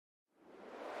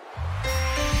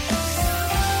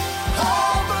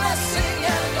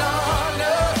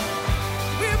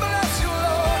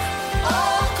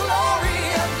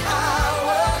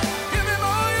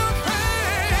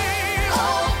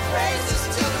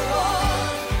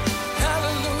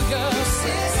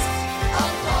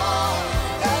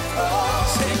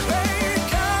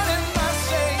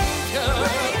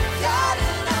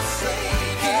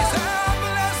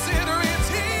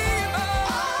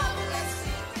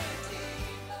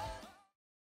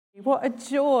What a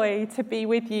joy to be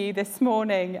with you this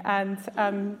morning and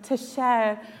to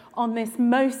share on this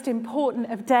most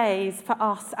important of days for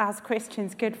us as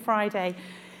Christians, Good Friday.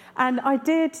 And I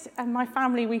did, and my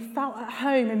family, we felt at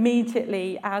home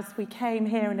immediately as we came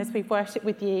here and as we've worshipped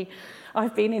with you.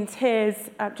 I've been in tears,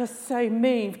 just so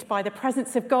moved by the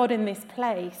presence of God in this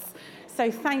place.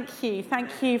 So thank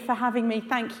you for having me.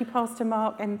 Thank you, Pastor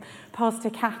Mark and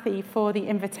Pastor Kathy, for the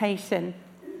invitation.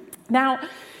 Now,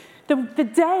 the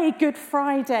day, Good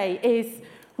Friday, is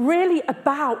really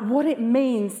about what it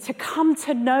means to come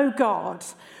to know God,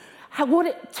 what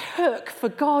it took for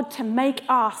God to make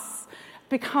us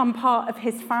become part of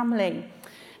his family.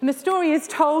 And the story is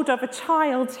told of a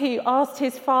child who asked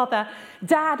his father,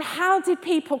 "Dad, how did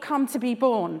people come to be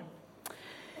born?"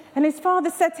 And his father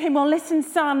said to him, "Well, listen,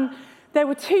 son, there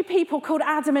were two people called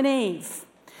Adam and Eve.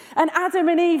 And Adam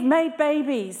and Eve made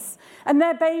babies. And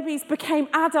their babies became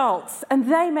adults, and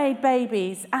they made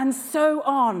babies, and so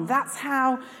on. That's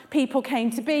how people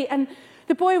came to be." And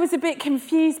the boy was a bit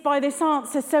confused by this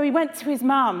answer, so he went to his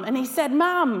mum, and he said,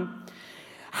 "Mum,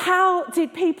 how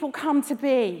did people come to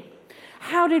be?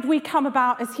 How did we come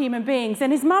about as human beings?"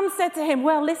 And his mum said to him,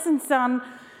 "Well, listen, son,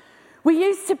 we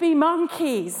used to be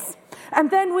monkeys,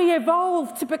 and then we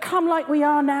evolved to become like we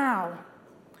are now."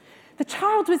 The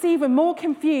child was even more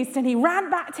confused, and he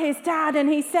ran back to his dad and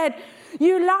he said,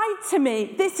 "You lied to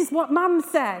me. This is what Mum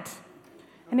said."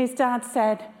 And his dad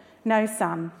said, "No,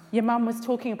 son, your mum was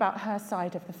talking about her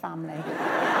side of the family."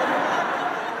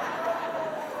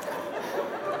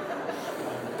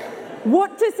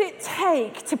 What does it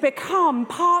take to become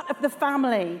part of the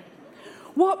family?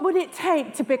 What would it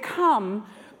take to become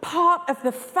part of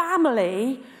the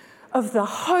family of the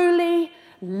holy,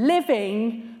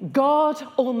 living God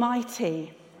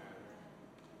Almighty?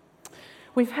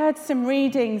 We've heard some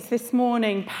readings this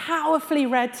morning, powerfully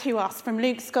read to us from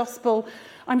Luke's Gospel.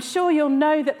 I'm sure you'll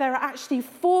know that there are actually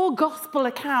 4 Gospel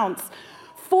accounts,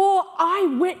 4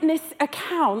 eyewitness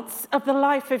accounts of the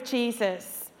life of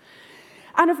Jesus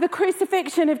and of the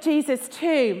crucifixion of Jesus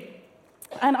too.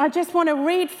 And I just want to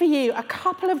read for you a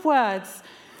couple of words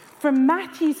from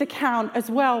Matthew's account as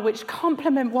well, which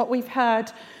complement what we've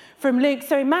heard from Luke.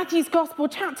 So in Matthew's Gospel,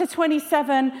 chapter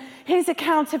 27, his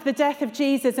account of the death of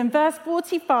Jesus, and verse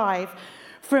 45,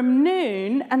 "From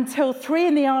noon until 3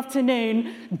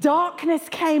 p.m, darkness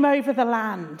came over the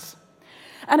land.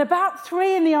 And about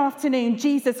 3 p.m,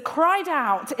 Jesus cried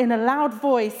out in a loud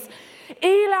voice,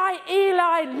 'Eli,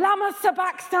 Eli, lama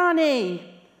sabachthani,'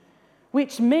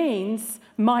 which means,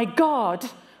 my God,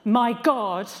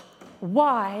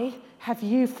 why have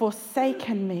you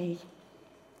forsaken me?"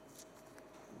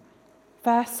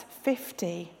 Verse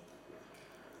 50,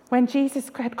 when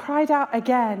Jesus had cried out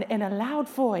again in a loud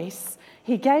voice,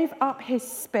 he gave up his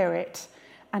spirit,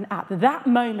 and at that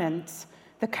moment,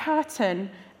 the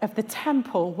curtain of the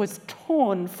temple was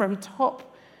torn from top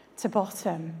to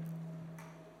bottom.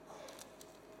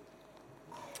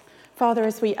 Father,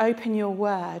 as we open your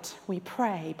word, we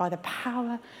pray by the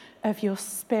power of your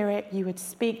Spirit, you would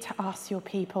speak to us, your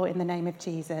people, in the name of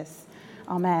Jesus.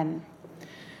 Amen.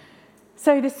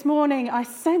 So this morning, I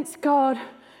sense God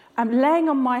laying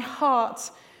on my heart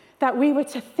that we were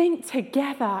to think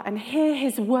together and hear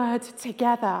his word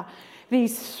together.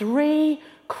 These 3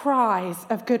 cries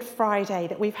of Good Friday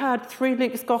that we've heard through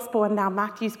Luke's Gospel and now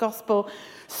Matthew's Gospel.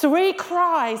 3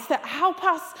 cries that help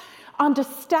us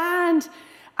understand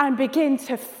and begin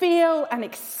to feel and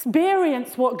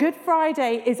experience what Good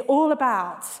Friday is all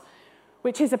about,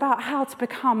 which is about how to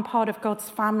become part of God's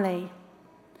family.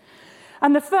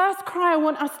 And the first cry I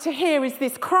want us to hear is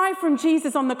this cry from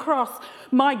Jesus on the cross,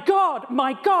 my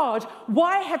God,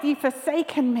 why have you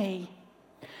forsaken me?"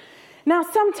 Now,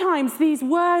 sometimes these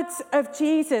words of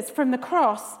Jesus from the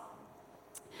cross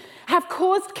have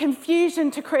caused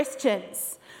confusion to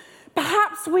Christians.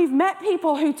 Perhaps we've met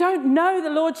people who don't know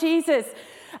the Lord Jesus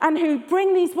and who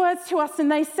bring these words to us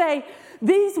and they say,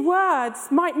 these words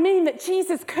might mean that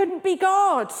Jesus couldn't be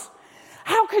God.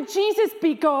 How could Jesus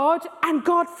be God and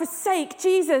God forsake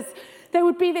Jesus? There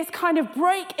would be this kind of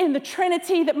break in the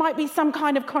Trinity that might be some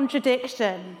kind of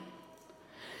contradiction.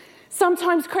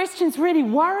 Sometimes Christians really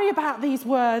worry about these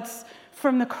words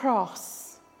from the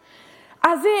cross.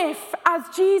 As if, as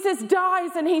Jesus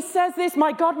dies and he says this,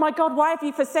 my God, why have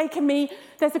you forsaken me?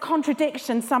 There's a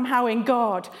contradiction somehow in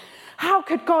God. How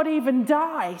could God even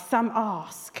die? Some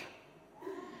ask.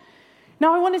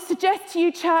 Now, I want to suggest to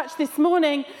you, church, this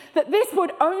morning that this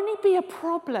would only be a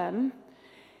problem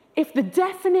if the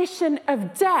definition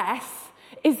of death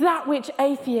is that which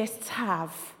atheists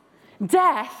have.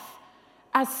 Death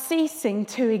as ceasing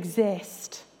to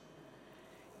exist.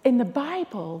 In the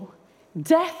Bible,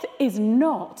 Death is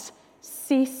not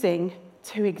ceasing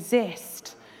to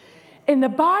exist. In the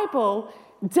Bible,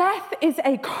 death is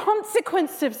a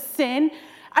consequence of sin,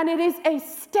 and it is a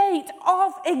state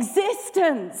of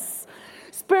existence.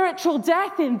 Spiritual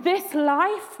death in this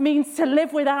life means to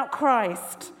live without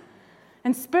Christ.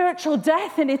 And spiritual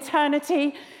death in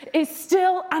eternity is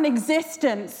still an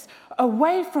existence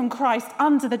away from Christ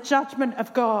under the judgment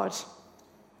of God.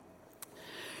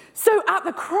 So at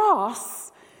the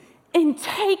cross, in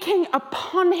taking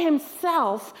upon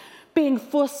himself being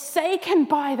forsaken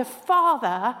by the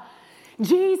Father,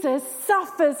 Jesus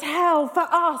suffers hell for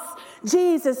us.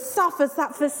 Jesus suffers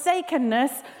that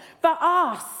forsakenness for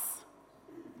us.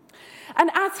 And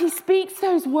as he speaks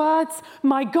those words,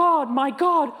 my God,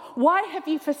 why have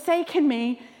you forsaken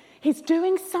me? He's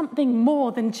doing something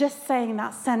more than just saying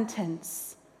that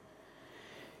sentence.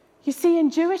 You see,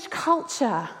 in Jewish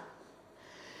culture,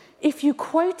 if you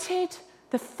quoted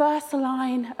the first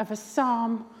line of a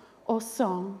psalm or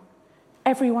song,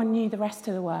 everyone knew the rest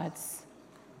of the words.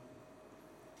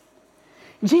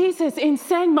 Jesus, in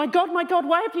saying, my God,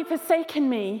 why have you forsaken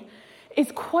me,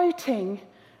 is quoting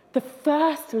the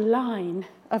first line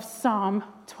of Psalm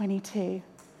 22.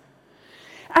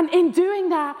 And in doing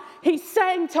that, he's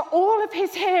saying to all of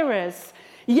his hearers,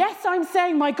 yes, I'm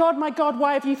saying, my God,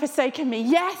 why have you forsaken me?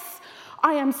 Yes,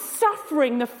 I am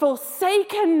suffering the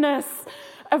forsakenness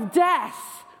of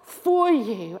death for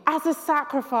you as a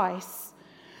sacrifice.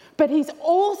 But he's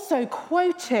also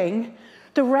quoting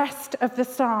the rest of the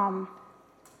psalm.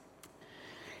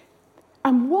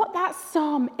 And what that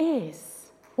psalm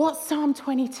is, what Psalm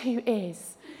 22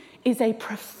 is a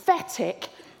prophetic,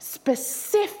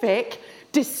 specific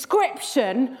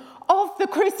description of the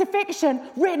crucifixion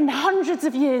written hundreds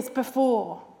of years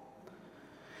before.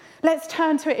 Let's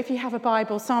turn to it if you have a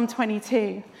Bible, Psalm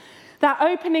 22. That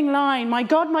opening line, my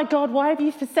God, why have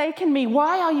you forsaken me?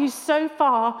 Why are you so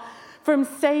far from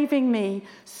saving me,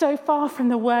 so far from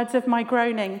the words of my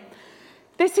groaning?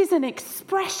 This is an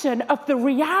expression of the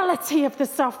reality of the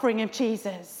suffering of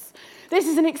Jesus. This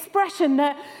is an expression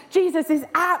that Jesus is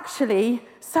actually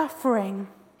suffering.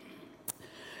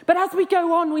 But as we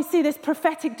go on, we see this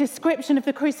prophetic description of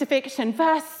the crucifixion.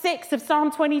 Verse 6 of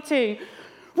Psalm 22,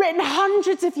 written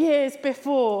hundreds of years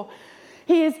before.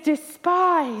 He is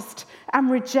despised and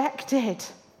rejected.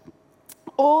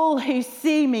 All who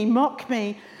see me mock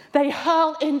me. They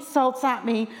hurl insults at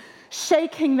me,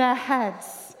 shaking their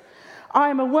heads. I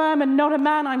am a worm and not a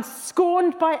man. I'm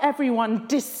scorned by everyone,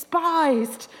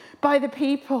 despised by the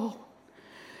people.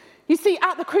 You see,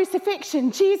 at the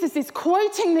crucifixion, Jesus is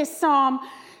quoting this psalm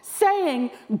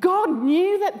saying, God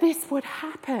knew that this would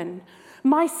happen.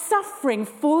 My suffering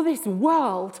for this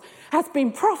world has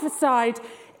been prophesied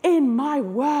in my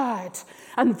word.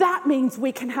 And that means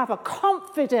we can have a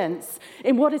confidence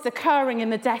in what is occurring in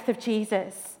the death of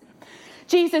Jesus.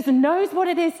 Jesus knows what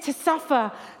it is to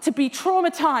suffer, to be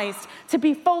traumatized, to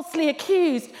be falsely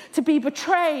accused, to be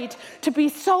betrayed, to be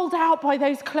sold out by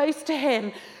those close to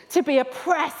him, to be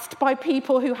oppressed by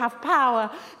people who have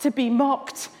power, to be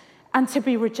mocked and to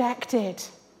be rejected.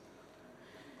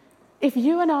 If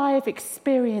you and I have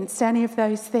experienced any of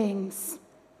those things,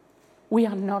 we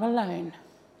are not alone.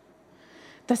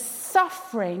 The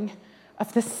suffering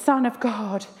of the Son of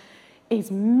God is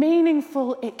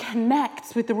meaningful. It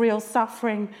connects with the real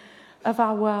suffering of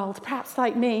our world. Perhaps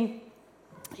like me,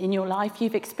 in your life,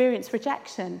 you've experienced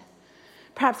rejection.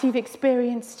 Perhaps you've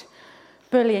experienced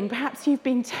bullying. Perhaps you've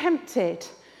been tempted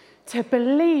to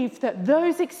believe that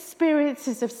those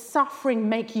experiences of suffering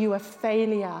make you a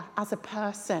failure as a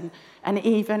person and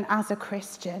even as a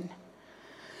Christian.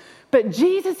 But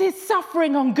Jesus'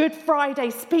 suffering on Good Friday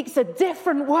speaks a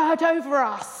different word over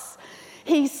us.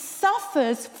 He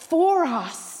suffers for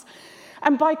us.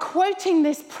 And by quoting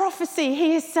this prophecy,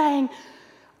 he is saying,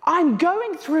 I'm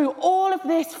going through all of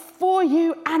this for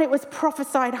you, and it was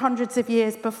prophesied hundreds of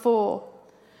years before.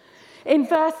 In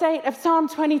verse 8 of Psalm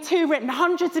 22, written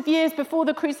hundreds of years before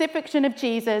the crucifixion of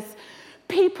Jesus,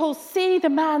 people see the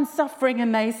man suffering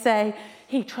and they say,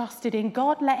 he trusted in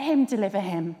God, let him deliver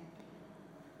him.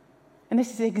 And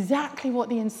this is exactly what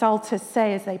the insulters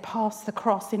say as they pass the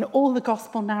cross in all the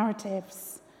gospel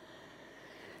narratives.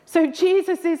 So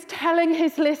Jesus is telling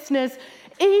his listeners,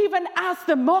 even as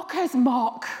the mockers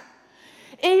mock,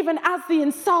 even as the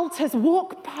insulters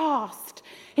walk past,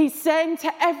 he's saying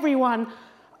to everyone,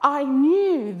 I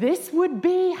knew this would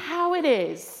be how it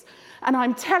is. And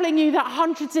I'm telling you that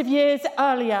hundreds of years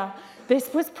earlier,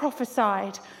 this was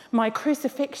prophesied. My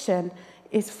crucifixion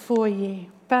is for you.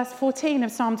 Verse 14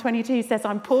 of Psalm 22 says,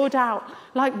 I'm poured out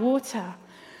like water.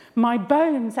 My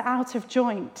bones are out of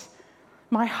joint.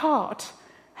 My heart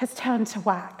has turned to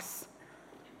wax.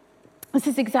 This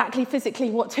is exactly physically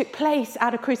what took place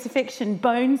at a crucifixion,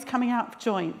 bones coming out of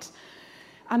joint.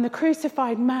 And the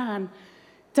crucified man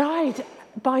died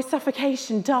by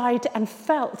suffocation, died and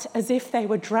felt as if they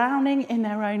were drowning in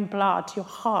their own blood, your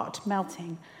heart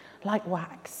melting like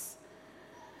wax.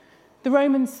 The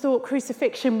Romans thought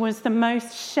crucifixion was the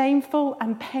most shameful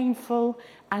and painful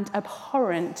and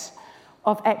abhorrent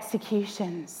of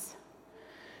executions.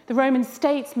 The Roman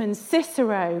statesman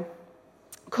Cicero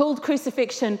called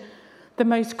crucifixion the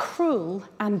most cruel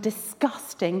and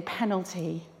disgusting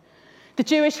penalty. The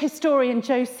Jewish historian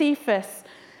Josephus,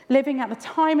 living at the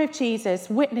time of Jesus,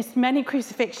 witnessed many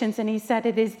crucifixions, and he said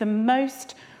it is the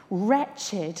most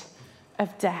wretched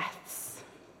of deaths.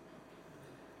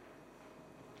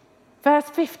 Verse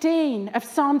 15 of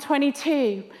Psalm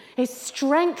 22, his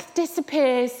strength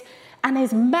disappears and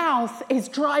his mouth is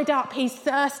dried up. He's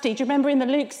thirsty. Do you remember in the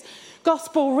Luke's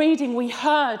gospel reading we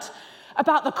heard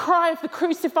about the cry of the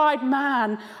crucified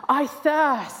man, I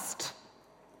thirst.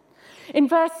 In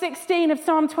verse 16 of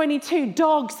Psalm 22,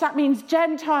 dogs, that means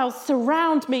Gentiles,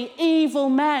 surround me, evil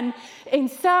men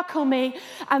encircle me.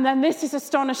 And then this is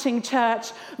astonishing,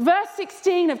 church. Verse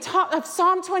 16 of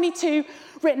Psalm 22,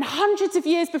 written hundreds of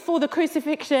years before the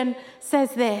crucifixion,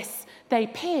 says this: they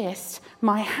pierced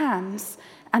my hands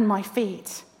and my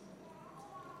feet.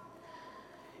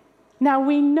 Now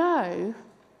we know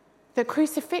that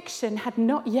crucifixion had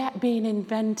not yet been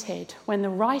invented when the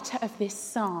writer of this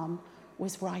psalm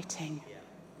was writing.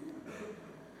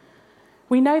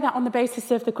 We know that on the basis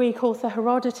of the Greek author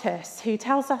Herodotus, who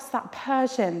tells us that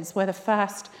Persians were the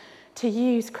first to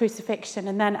use crucifixion,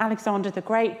 and then Alexander the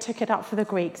Great took it up for the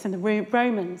Greeks, and the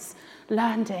Romans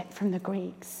learned it from the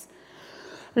Greeks.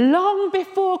 Long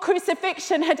before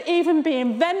crucifixion had even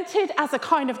been invented as a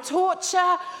kind of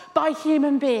torture by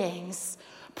human beings,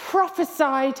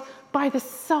 prophesied by the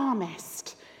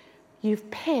psalmist,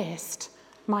 you've pierced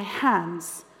my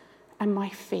hands and my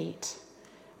feet.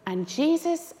 And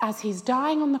Jesus, as he's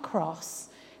dying on the cross,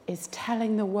 is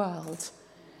telling the world,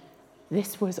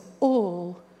 this was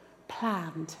all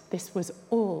planned. This was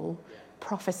all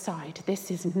prophesied. This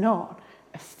is not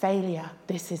a failure.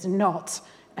 This is not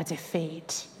a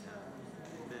defeat.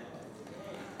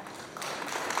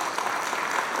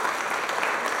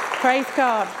 Praise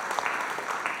God.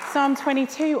 Psalm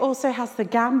 22 also has the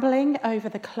gambling over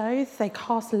the clothes. They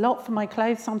cast lot for my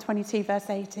clothes, Psalm 22, verse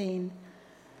 18.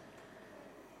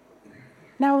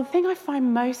 Now, the thing I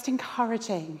find most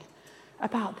encouraging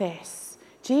about this,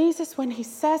 Jesus, when he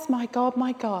says, my God,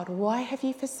 why have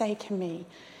you forsaken me?"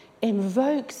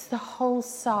 invokes the whole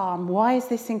psalm. Why is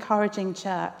this encouraging,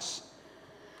 church?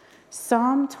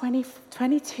 Psalm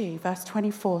 22, verse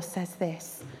 24 says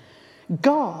this: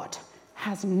 God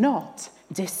has not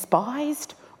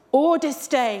despised or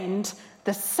disdained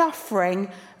the suffering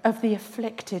of the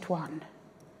afflicted one.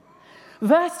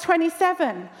 Verse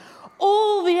 27,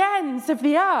 all the ends of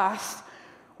the earth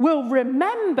will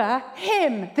remember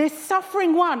him, this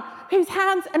suffering one, whose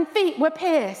hands and feet were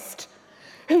pierced,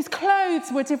 whose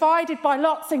clothes were divided by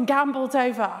lots and gambled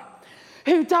over,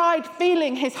 who died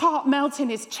feeling his heart melt in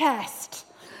his chest.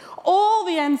 All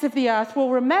the ends of the earth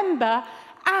will remember,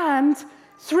 and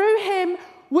through him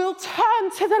will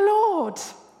turn to the Lord.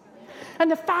 And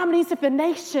the families of the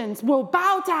nations will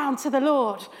bow down to the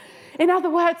Lord. In other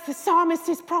words, the psalmist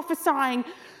is prophesying,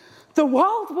 the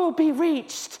world will be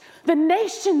reached, the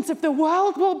nations of the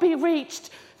world will be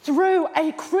reached through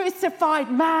a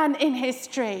crucified man in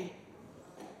history.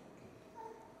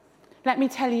 Let me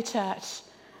tell you, church,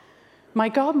 my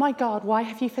God, why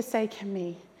have you forsaken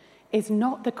me?" is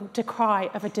not the cry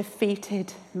of a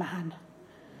defeated man.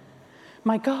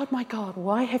 My God,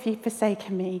 why have you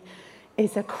forsaken me?"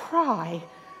 is a cry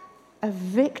of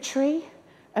victory,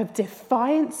 of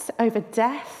defiance over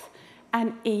death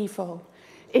and evil.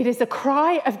 It is a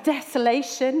cry of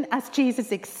desolation as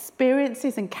Jesus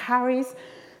experiences and carries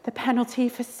the penalty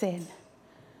for sin.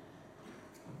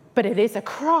 But it is a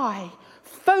cry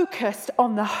focused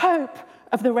on the hope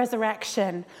of the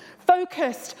resurrection,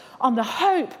 focused on the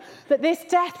hope that this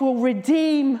death will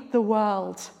redeem the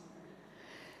world.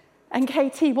 And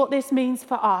KT, what this means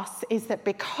for us is that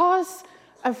because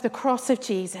of the cross of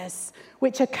Jesus,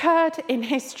 which occurred in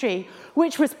history,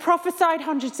 which was prophesied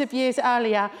hundreds of years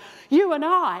earlier, you and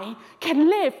I can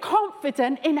live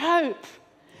confident in hope.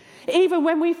 Even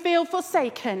when we feel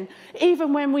forsaken,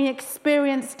 even when we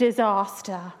experience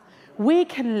disaster, we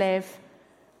can live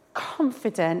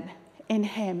confident in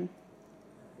him.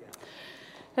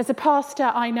 There's a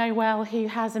pastor I know well who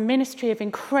has a ministry of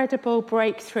incredible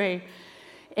breakthrough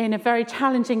in a very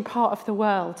challenging part of the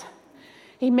world.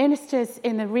 He ministers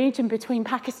in the region between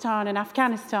Pakistan and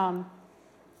Afghanistan.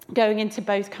 going into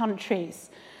both countries.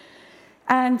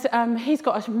 And he's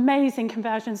got an amazing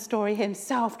conversion story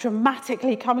himself,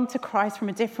 dramatically coming to Christ from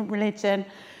a different religion.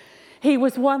 He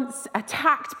was once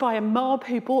attacked by a mob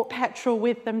who brought petrol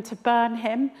with them to burn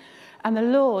him, and the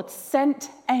Lord sent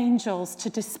angels to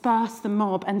disperse the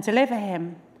mob and deliver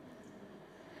him.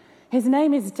 His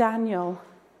name is Daniel.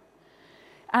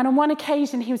 And on one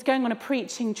occasion, he was going on a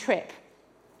preaching trip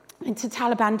into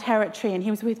Taliban territory, and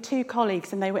he was with two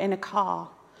colleagues, and they were in a car.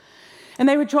 And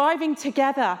they were driving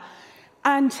together,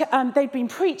 and they'd been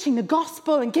preaching the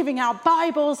gospel and giving out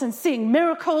Bibles and seeing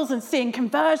miracles and seeing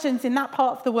conversions in that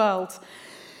part of the world.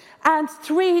 And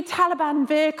 3 Taliban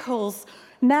vehicles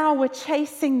now were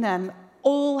chasing them,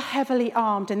 all heavily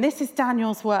armed. And this is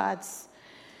Daniel's words.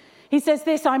 He says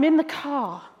this, "I'm in the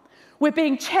car. We're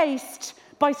being chased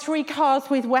by 3 cars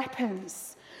with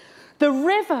weapons. The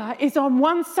river is on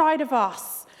one side of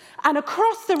us, and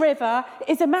across the river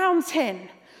is a mountain.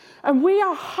 And we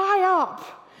are high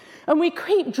up, and we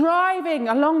keep driving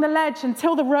along the ledge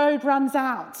until the road runs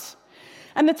out.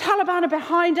 And the Taliban are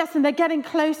behind us, and they're getting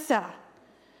closer."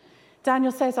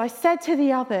 Daniel says, "I said to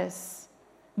the others,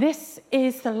 this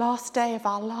is the last day of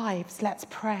our lives. Let's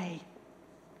pray.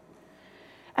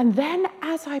 And then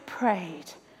as I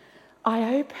prayed,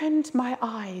 I opened my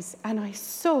eyes, and I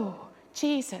saw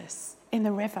Jesus in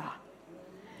the river.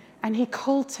 And he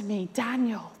called to me,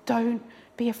 'Daniel, don't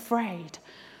be afraid.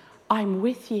 I'm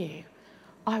with you.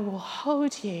 I will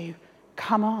hold you.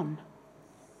 Come on.'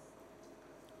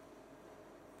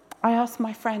 I asked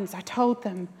my friends, I told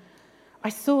them, 'I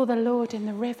saw the Lord in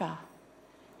the river.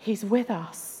 He's with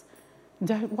us.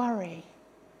 Don't worry.'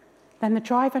 Then the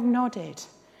driver nodded,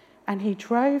 and he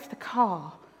drove the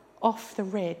car off the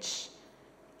ridge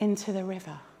into the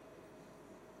river.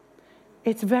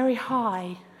 It's very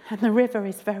high, and the river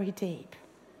is very deep.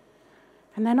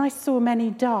 And then I saw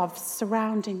many doves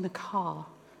surrounding the car,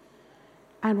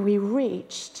 and we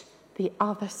reached the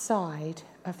other side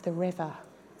of the river.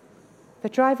 The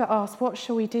driver asked, 'What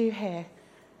shall we do here?'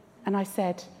 And I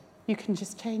said, 'You can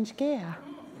just change gear.'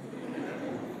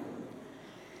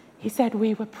 He said,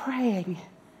 'We were praying,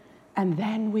 and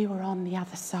then we were on the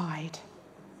other side.'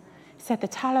 He said, 'The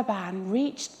Taliban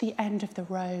reached the end of the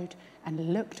road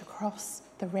and looked across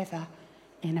the river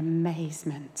in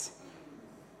amazement.'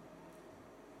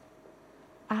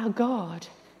 Our God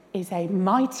is a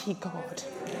mighty God.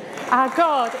 Our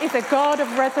God is a God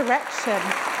of resurrection.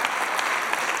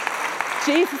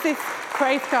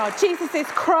 Praise God. Jesus'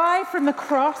 cry from the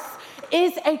cross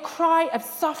is a cry of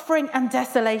suffering and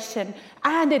desolation,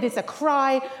 and it is a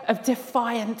cry of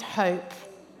defiant hope.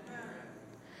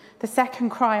 The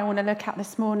second cry I want to look at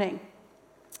this morning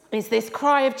is this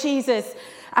cry of Jesus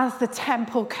as the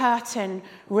temple curtain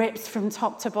rips from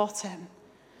top to bottom.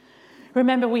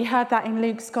 Remember, we heard that in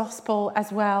Luke's gospel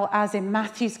as well as in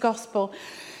Matthew's gospel.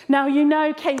 Now, you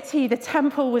know, KT, the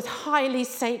temple was highly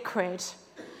sacred.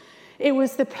 It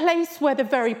was the place where the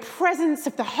very presence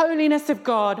of the holiness of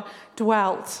God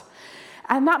dwelt.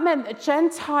 And that meant that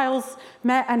Gentiles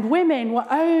and women were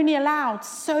only allowed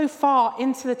so far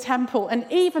into the temple, and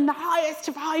even the highest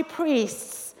of high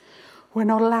priests were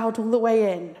not allowed all the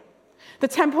way in. The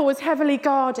temple was heavily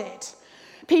guarded.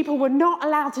 People were not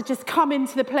allowed to just come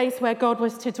into the place where God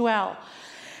was to dwell.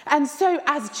 And so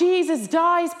as Jesus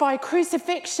dies by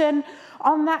crucifixion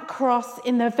on that cross,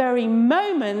 in the very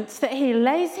moment that he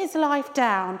lays his life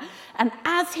down, and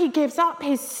as he gives up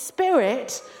his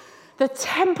spirit, the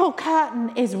temple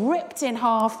curtain is ripped in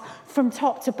half from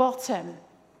top to bottom.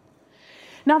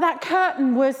 Now that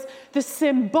curtain was the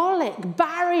symbolic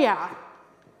barrier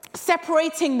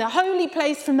separating the holy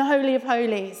place from the Holy of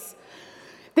Holies.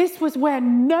 This was where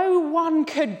no one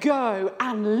could go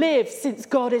and live, since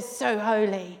God is so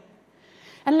holy.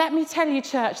 And let me tell you,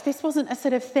 church, this wasn't a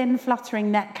sort of thin,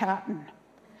 fluttering net curtain.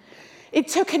 It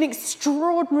took an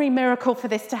extraordinary miracle for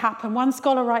this to happen. One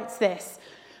scholar writes this: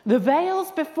 the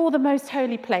veils before the most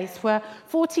holy place were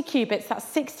 40 cubits, that's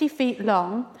 60 feet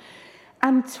long,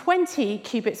 and 20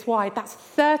 cubits wide, that's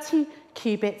 30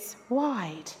 cubits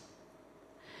wide.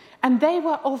 And they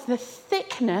were of the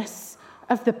thickness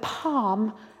of the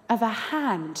palm of a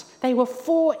hand. They were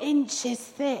 4 inches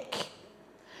thick.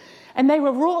 And they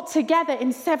were wrought together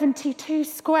in 72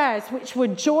 squares, which were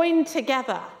joined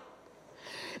together.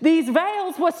 These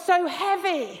veils were so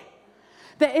heavy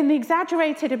that in the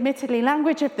exaggerated, admittedly,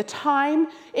 language of the time,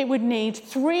 it would need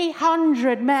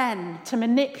 300 men to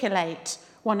manipulate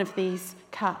one of these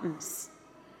curtains.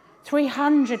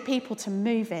 300 people to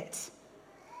move it.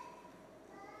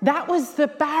 That was the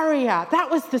barrier. That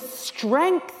was the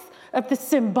strength of the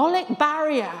symbolic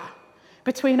barrier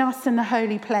between us and the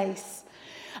holy place.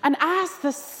 And as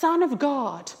the Son of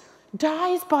God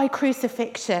dies by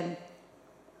crucifixion,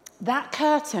 that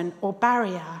curtain or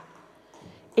barrier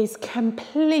is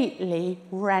completely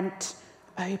rent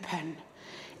open.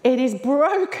 It is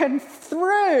broken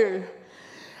through,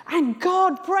 and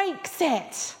God breaks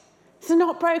it. It's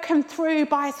not broken through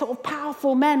by a sort of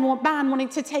powerful man wanting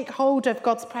to take hold of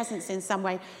God's presence in some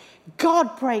way.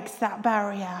 God breaks that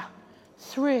barrier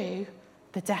through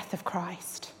the death of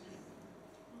Christ.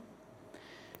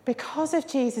 Because of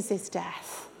Jesus'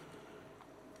 death,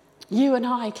 you and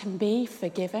I can be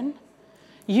forgiven.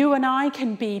 You and I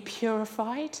can be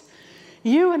purified.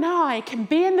 You and I can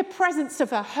be in the presence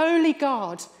of a holy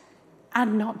God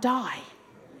and not die.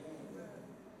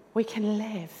 We can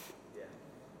live.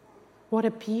 What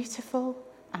a beautiful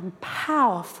and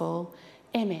powerful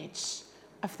image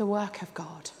of the work of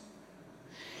God.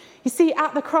 You see,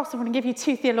 at the cross, I want to give you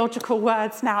two theological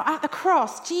words now. At the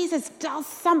cross, Jesus does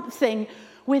something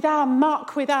with our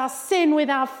muck, with our sin, with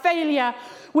our failure,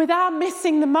 with our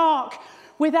missing the mark,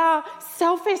 with our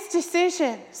selfish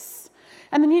decisions.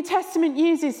 And the New Testament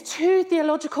uses two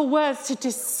theological words to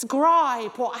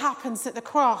describe what happens at the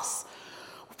cross.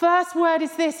 First word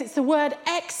is this, it's the word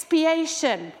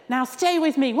expiation. Now stay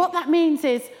with me. What that means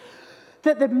is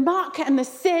that the muck and the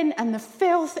sin and the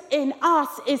filth in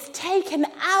us is taken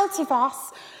out of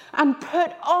us and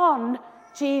put on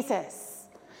Jesus.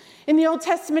 In the Old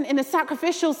Testament, in the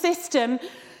sacrificial system,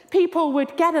 people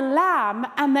would get a lamb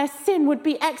and their sin would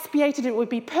be expiated. It would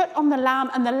be put on the lamb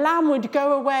and the lamb would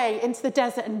go away into the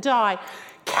desert and die,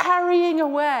 carrying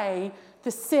away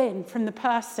the sin from the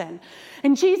person.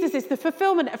 And Jesus is the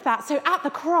fulfillment of that. So at the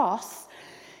cross,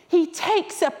 he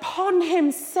takes upon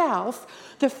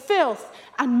himself the filth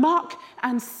and muck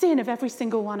and sin of every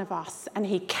single one of us, and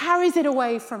he carries it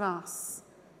away from us.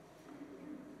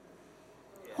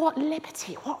 What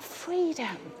liberty, what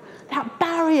freedom. That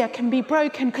barrier can be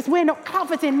broken because we're not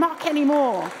covered in muck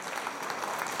anymore.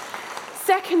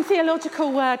 Second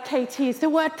theological word, KT, is the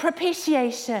word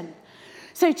propitiation.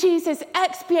 So Jesus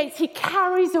expiates, he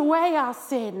carries away our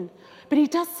sin, but he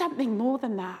does something more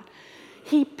than that.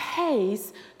 He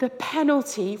pays the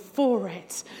penalty for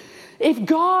it. If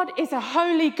God is a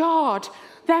holy God,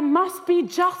 there must be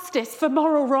justice for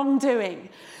moral wrongdoing.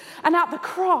 And at the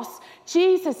cross,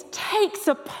 Jesus takes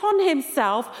upon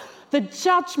himself the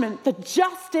judgment, the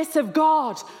justice of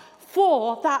God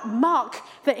for that muck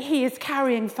that he is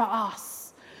carrying for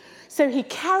us. So he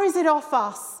carries it off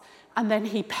us and then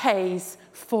he pays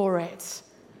for it.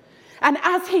 And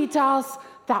as he does,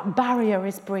 that barrier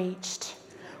is breached.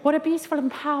 What a beautiful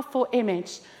and powerful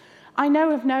image. I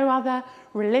know of no other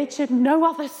religion, no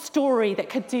other story that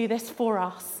could do this for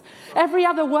us. Every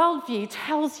other worldview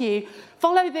tells you,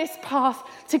 follow this path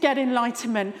to get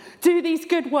enlightenment. Do these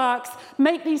good works.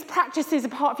 Make these practices a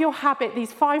part of your habit,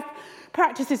 these 5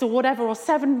 practices or whatever, or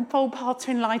 7-fold path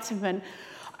to enlightenment.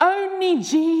 Only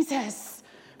Jesus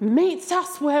meets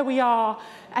us where we are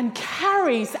and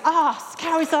carries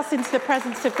us into the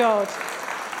presence of God.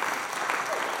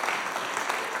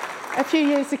 A few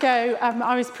years ago,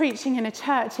 I was preaching in a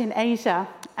church in Asia,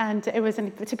 and it was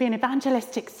to be an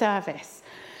evangelistic service.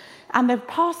 And the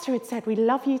pastor had said, we'd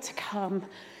love you to come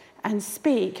and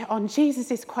speak on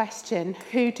Jesus' question,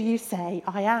 who do you say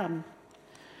I am?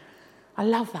 I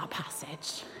love that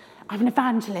passage. I'm an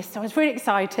evangelist, so I was really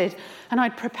excited, and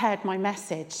I'd prepared my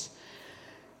message.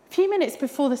 A few minutes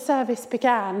before the service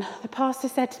began, the pastor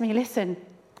said to me, listen,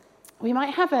 we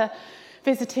might have a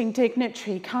visiting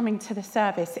dignitary coming to the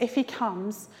service. If he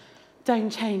comes, don't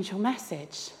change your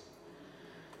message.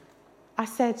 I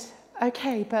said,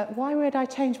 okay, but why would I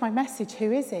change my message?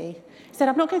 Who is he? He said,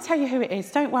 I'm not going to tell you who it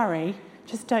is. Don't worry.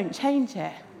 Just don't change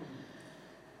it.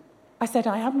 I said,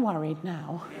 I am worried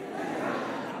now.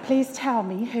 Please tell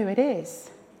me who it is.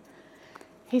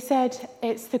 He said,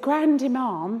 it's the Grand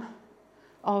Imam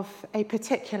of a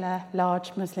particular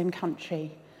large Muslim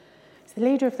country. He's the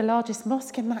leader of the largest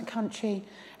mosque in that country,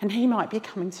 and he might be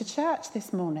coming to church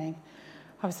this morning.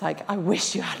 I was like, I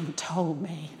wish you hadn't told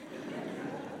me.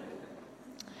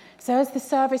 So as the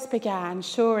service began,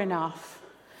 sure enough,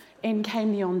 in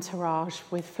came the entourage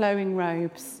with flowing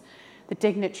robes. The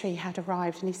dignitary had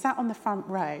arrived, and he sat on the front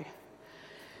row.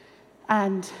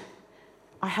 And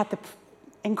I had the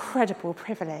incredible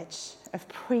privilege of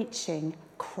preaching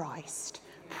Christ,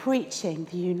 preaching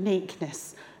the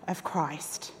uniqueness of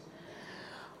Christ.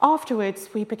 Afterwards,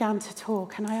 we began to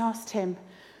talk, and I asked him,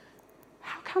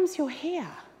 how comes you're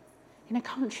here in a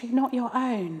country not your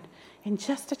own, in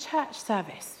just a church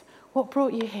service? What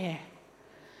brought you here?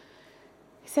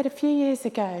 He said, a few years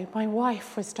ago, my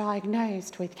wife was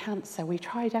diagnosed with cancer. We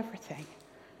tried everything.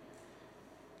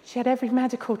 She had every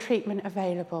medical treatment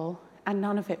available, and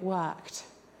none of it worked.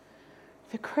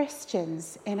 The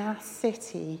Christians in our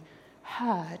city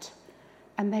heard,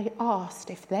 and they asked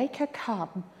if they could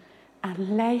come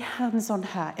and lay hands on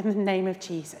her in the name of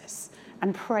Jesus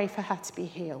and pray for her to be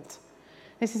healed.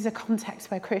 This is a context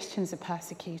where Christians are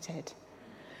persecuted.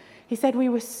 He said, we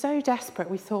were so desperate,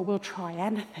 we thought we'll try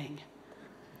anything.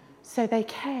 So they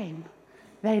came.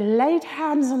 They laid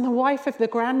hands on the wife of the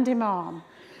Grand Imam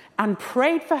and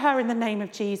prayed for her in the name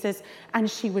of Jesus, and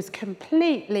she was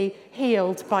completely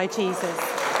healed by Jesus.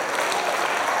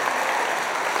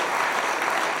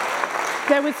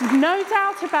 There was no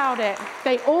doubt about it.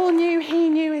 They all knew, he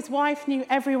knew, his wife knew,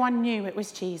 everyone knew it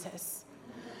was Jesus.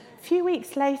 A few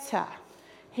weeks later,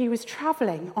 he was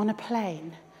traveling on a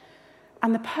plane,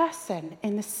 and the person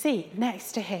in the seat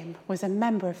next to him was a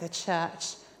member of the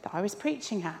church that I was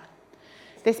preaching at.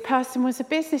 This person was a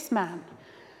businessman,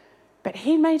 but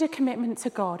he made a commitment to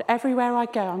God. Everywhere I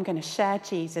go, I'm going to share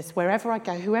Jesus. Wherever I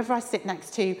go, whoever I sit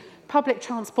next to, public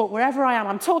transport, wherever I am,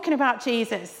 I'm talking about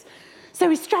Jesus. So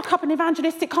he struck up an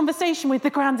evangelistic conversation with the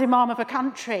Grand Imam of a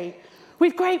country.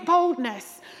 With great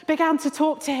boldness, began to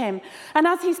talk to him. And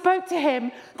as he spoke to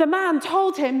him, the man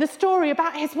told him the story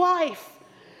about his wife.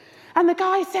 And the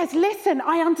guy says, listen,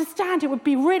 I understand it would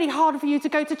be really hard for you to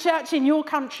go to church in your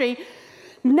country.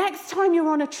 Next time you're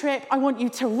on a trip, I want you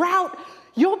to route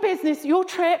your business, your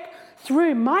trip,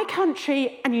 through my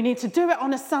country, and you need to do it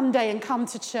on a Sunday and come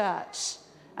to church.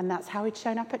 And that's how he'd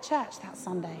shown up at church that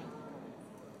Sunday.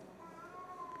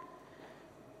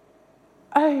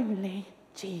 Only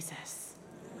Jesus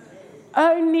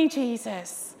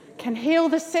can heal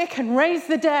the sick and raise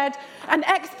the dead and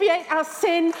expiate our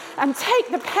sin and take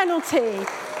the penalty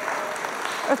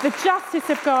of the justice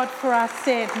of God for our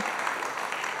sin.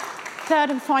 Third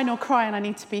and final cry, and I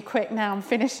need to be quick now and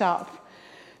finish up.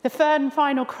 The third and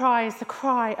final cry is the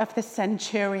cry of the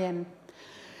centurion.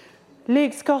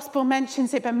 Luke's gospel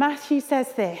mentions it, but Matthew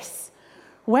says this: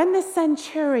 when the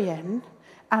centurion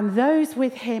and those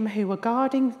with him who were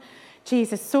guarding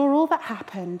Jesus saw all that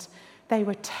happened, they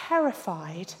were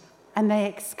terrified and they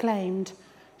exclaimed,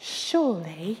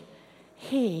 surely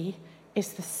he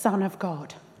is the Son of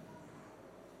God.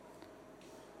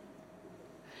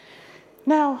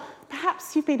 Now,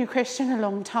 perhaps you've been a Christian a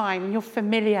long time and you're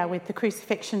familiar with the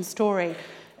crucifixion story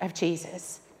of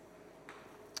Jesus.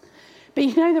 But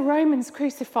you know the Romans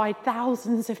crucified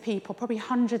thousands of people, probably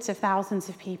hundreds of thousands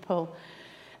of people.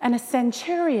 And a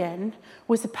centurion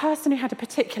was a person who had a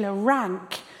particular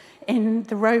rank in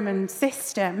the Roman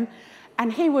system,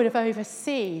 and he would have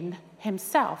overseen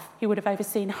himself. He would have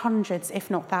overseen hundreds, if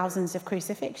not thousands, of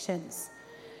crucifixions.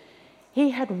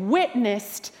 He had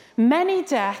witnessed many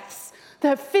deaths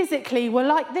that physically were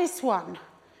like this one,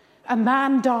 a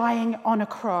man dying on a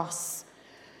cross.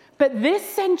 But this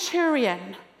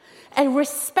centurion, a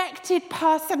respected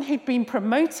person who'd been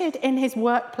promoted in his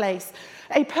workplace,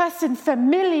 a person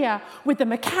familiar with the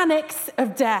mechanics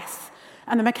of death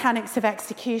and the mechanics of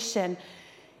execution,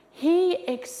 he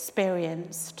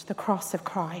experienced the cross of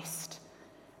Christ,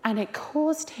 and it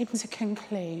caused him to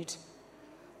conclude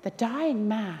the dying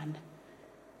man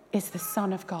is the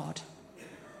Son of God.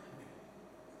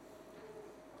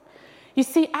 You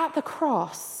see, at the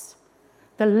cross,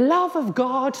 the love of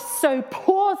God so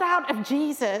pours out of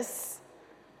Jesus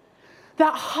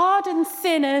that hardened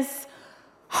sinners,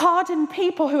 hardened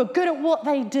people who are good at what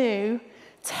they do,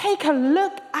 take a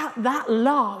look at that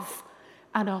love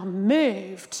and are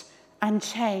moved and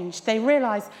changed. They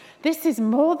realize this is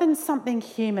more than something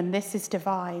human, this is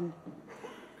divine.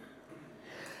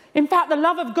 In fact, the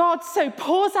love of God so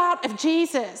pours out of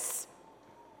Jesus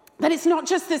that it's not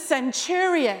just the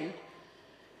centurion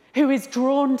who is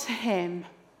drawn to him,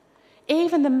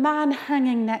 even the man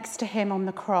hanging next to him on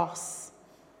the cross.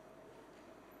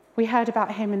 We heard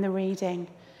about him in the reading.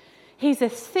 He's a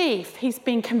thief. He's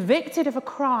been convicted of a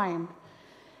crime.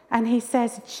 And he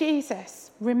says,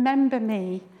 Jesus, remember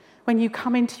me when you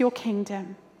come into your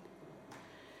kingdom.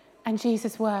 And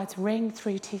Jesus' words ring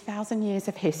through 2,000 years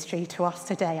of history to us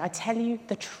today. I tell you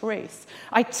the truth.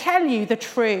 I tell you the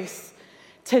truth.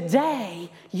 Today,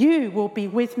 you will be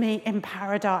with me in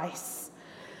paradise.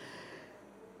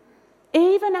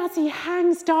 Even as he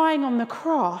hangs dying on the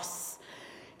cross,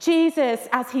 Jesus,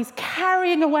 as he's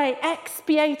carrying away,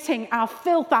 expiating our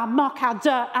filth, our muck, our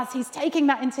dirt, as he's taking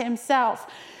that into himself,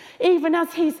 even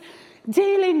as he's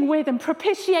dealing with and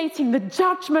propitiating the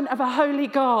judgment of a holy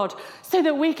God so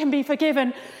that we can be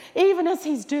forgiven, even as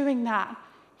he's doing that,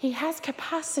 he has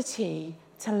capacity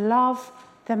to love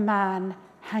the man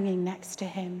hanging next to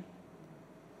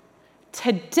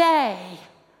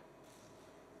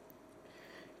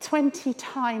 20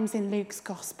 times in Luke's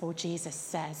gospel, Jesus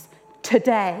says,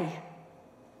 today.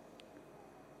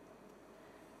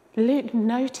 Luke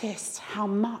noticed how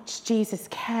much Jesus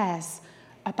cares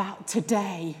about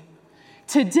today.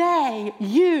 Today,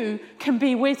 you can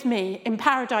be with me in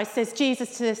paradise, says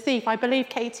Jesus to the thief. I believe,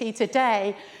 Katie,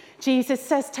 today, Jesus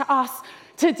says to us,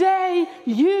 today,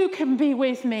 you can be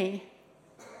with me.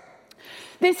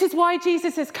 This is why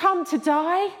Jesus has come to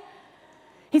die.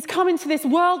 He's come into this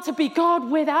world to be God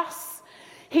with us.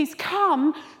 He's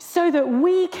come so that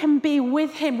we can be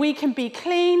with him. We can be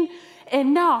clean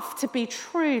enough to be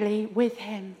truly with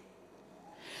him.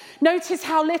 Notice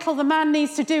how little the man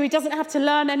needs to do. He doesn't have to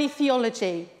learn any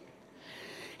theology.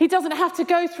 He doesn't have to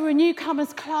go through a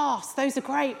newcomer's class. Those are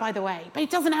great, by the way, but he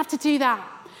doesn't have to do that.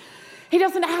 He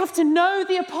doesn't have to know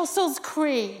the Apostles'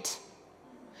 Creed.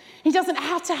 He doesn't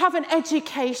have to have an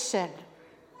education.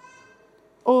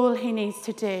 All he needs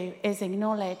to do is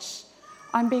acknowledge,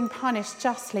 I'm being punished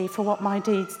justly for what my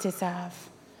deeds deserve.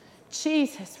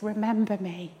 Jesus, remember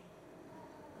me.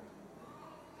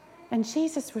 And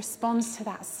Jesus responds to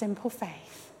that simple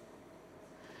faith.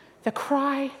 The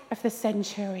cry of the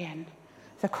centurion,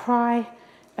 the cry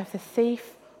of the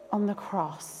thief on the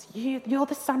cross, you're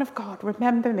the Son of God,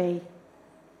 remember me,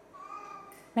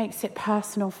 makes it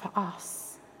personal for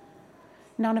us.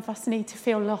 None of us need to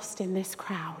feel lost in this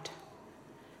crowd.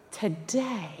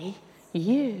 Today,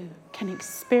 you can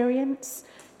experience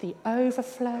the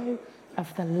overflow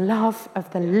of the love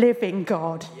of the living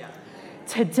God.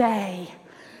 Today,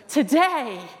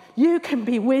 you can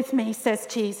be with me, says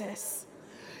Jesus.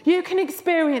 You can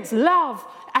experience love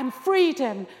and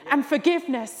freedom and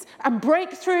forgiveness and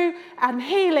breakthrough and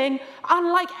healing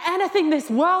unlike anything this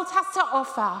world has to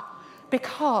offer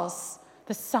because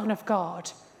the Son of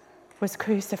God was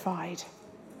crucified.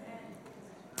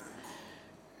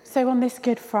 So on this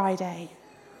Good Friday,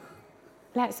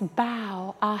 let's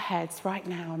bow our heads right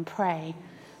now and pray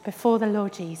before the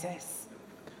Lord Jesus,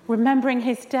 remembering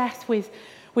his death with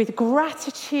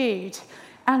gratitude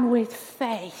and with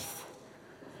faith.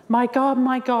 My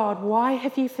God, why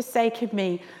have you forsaken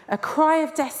me? A cry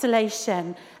of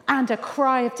desolation and a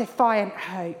cry of defiant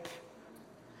hope.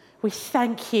 We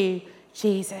thank you,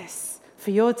 Jesus,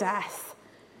 for your death,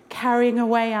 carrying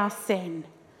away our sin,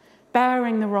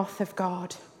 bearing the wrath of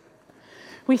God.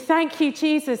 We thank you,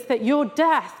 Jesus, that your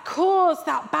death caused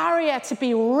that barrier to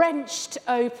be wrenched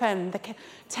open, the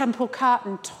temple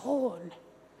curtain torn,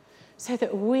 so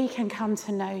that we can come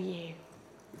to know you.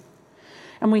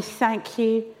 And we thank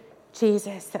you,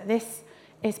 Jesus, that this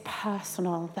is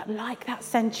personal, that like that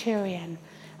centurion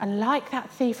and like that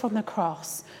thief on the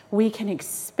cross, we can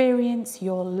experience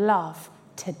your love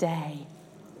today.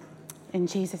 In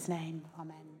Jesus' name,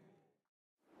 amen.